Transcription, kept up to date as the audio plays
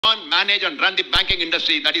own, manage and run the banking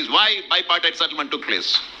industry. That is why bipartite settlement took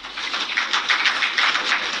place.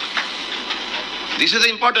 This is the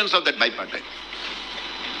importance of that bipartite.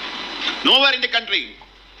 Nowhere in the country,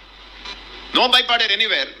 no bipartite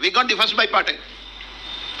anywhere, we got the first bipartite.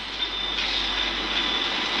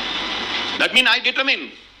 That means I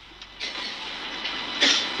determine.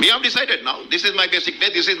 We have decided now, this is my basic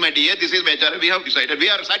pay, this is my DA, this is my HRA, we have decided, we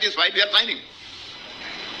are satisfied, we are signing.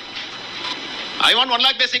 I want 1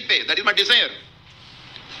 lakh basic pay, that is my desire.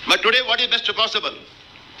 But today what is best possible?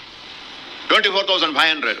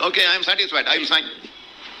 24,500. Okay, I am satisfied, I will sign.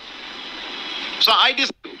 So I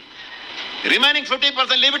decide. Remaining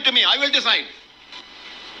 50%, leave it to me, I will decide.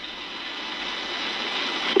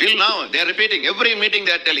 Till now, they are repeating, every meeting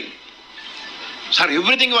they are telling. Sir,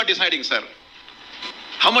 everything you are deciding, sir.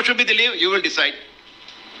 How much should be the leave? You will decide.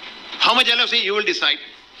 How much LFC? You will decide.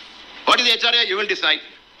 What is the HRA? You will decide.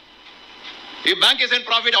 If bank is in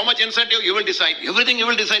profit, how much incentive? You will decide. Everything you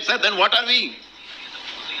will decide, sir. Then what are we?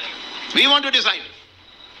 We want to decide.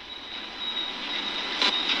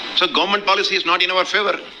 So government policy is not in our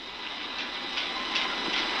favor.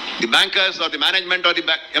 The bankers or the management or the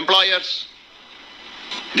employers,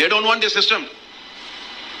 they don't want this system.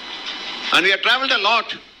 And we have traveled a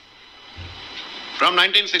lot from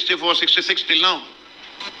 1964-66 till now.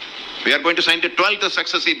 We are going to sign the 12th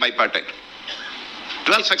successive bipartite.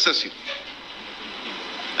 12th successive.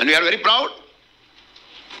 And we are very proud.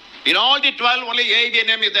 In all the 12, only AIB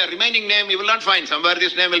name is there. Remaining name you will not find. Somewhere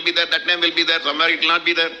this name will be there, that name will be there, somewhere it will not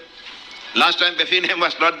be there. Last time BEFI name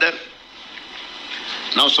was not there.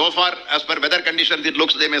 Now so far, as per weather conditions, it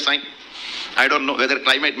looks they may sign. I don't know whether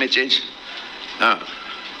climate may change.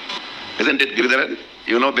 Isn't it, Giridharan?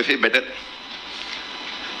 You know BEFI better.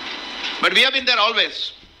 But we have been there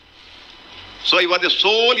always. So you are the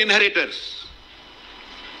sole inheritors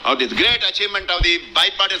of this great achievement of the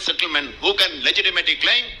bipartisan settlement. Who can legitimately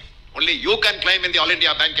claim? Only you can claim in the All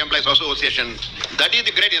India Bank Employees Association. That is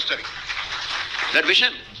the great history. That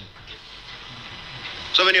vision.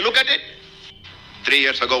 So when you look at it, 3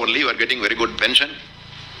 years ago only you are getting very good pension.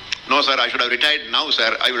 No sir, I should have retired now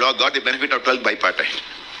sir. I will have got the benefit of 12th bipartite.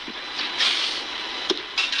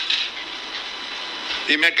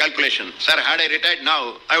 He made calculation. Sir, had I retired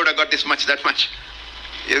now, I would have got this much, that much.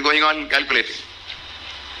 He is going on calculating.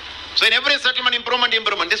 So in every settlement,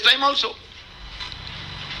 improvement. This time also.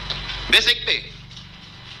 Basic pay.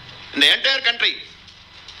 In the entire country,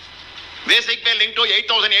 basic pay linked to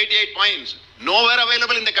 8,088 points. Nowhere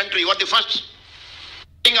available in the country. What the first?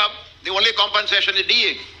 Up, the only compensation is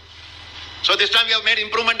DA. So this time we have made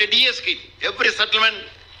improvement in DA scheme. Every settlement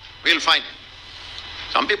we will find.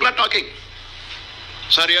 Some people are talking.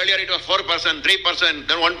 Sir, earlier it was 4%, 3%,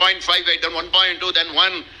 then 1.58, then 1.2, then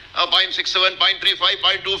 1.67, 0.35,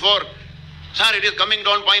 0.24. Sir, it is coming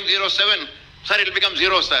down 0.07. Sir, it will become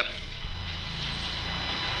 0, sir.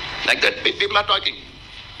 Like that, people are talking.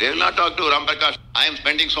 They will not talk to Ram Prakash. I am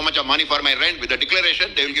spending so much of money for my rent. With the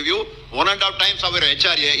declaration, they will give you 1.5 times of your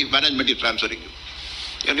HRA if management is transferring you.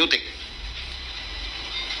 A new thing.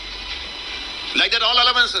 Like that, all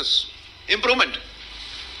allowances, improvement.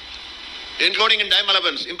 Including in dime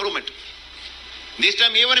allowance, improvement. This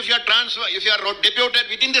time, even if you are deputed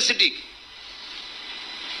within the city,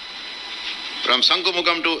 from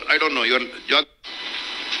Sankumukam to, I don't know, your job,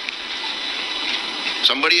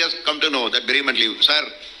 somebody has come to know that bereavement leave. Sir,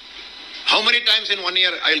 how many times in 1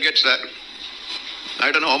 year I will get, sir?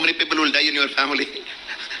 I don't know how many people will die in your family.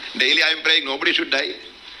 Daily I am praying, nobody should die.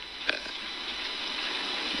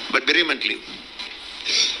 But bereavement leave.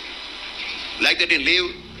 Like that in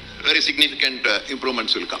leave, very significant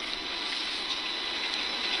improvements will come.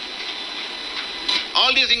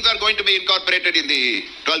 All these things are going to be incorporated in the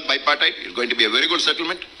 12th bipartite. It's going to be a very good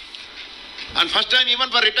settlement. And first time even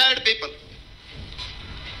for retired people.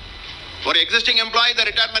 For existing employee, the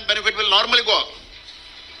retirement benefit will normally go up.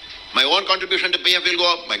 My own contribution to PF will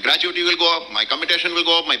go up, my gratuity will go up, my commutation will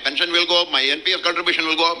go up, my pension will go up, my NPS contribution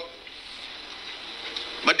will go up.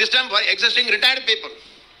 But this time for existing retired people,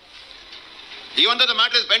 even though the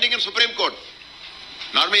matter is pending in Supreme Court,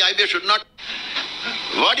 normally IBA should not.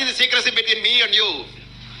 What is the secrecy between me and you?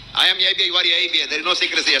 I am IBA, you are IBA. There is no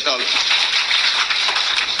secrecy at all.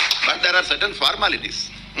 But there are certain formalities.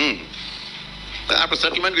 After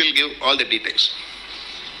settlement, we will give all the details.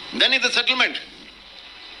 Then in the settlement,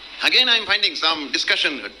 again I am finding some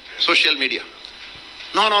discussion on social media.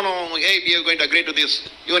 No, IBA is going to agree to this.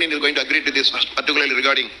 Union is going to agree to this, particularly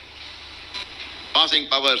regarding passing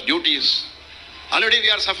powers, duties. Already we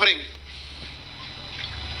are suffering.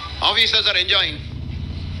 Officers are enjoying.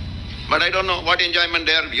 But I don't know what enjoyment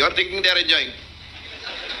they are. You are thinking they are enjoying.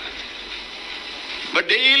 But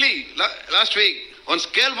daily, last week, one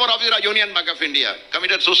scale 4 officer of Union Bank of India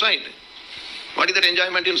committed suicide. What is that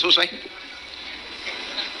enjoyment in suicide?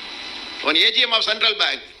 One AGM of Central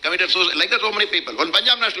Bank committed suicide. Like that, so many people. One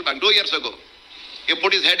Punjab National Bank, 2 years ago, he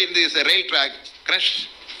put his head in this rail track, crashed.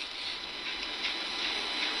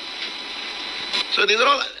 So these are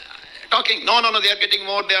all talking. No, they are getting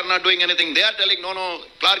more, they are not doing anything. They are telling, no,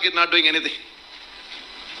 Clark is not doing anything.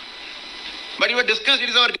 But you have discussed, it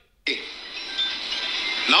is our duty.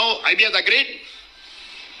 Now, ideas agreed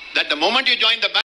that the moment you join the bank,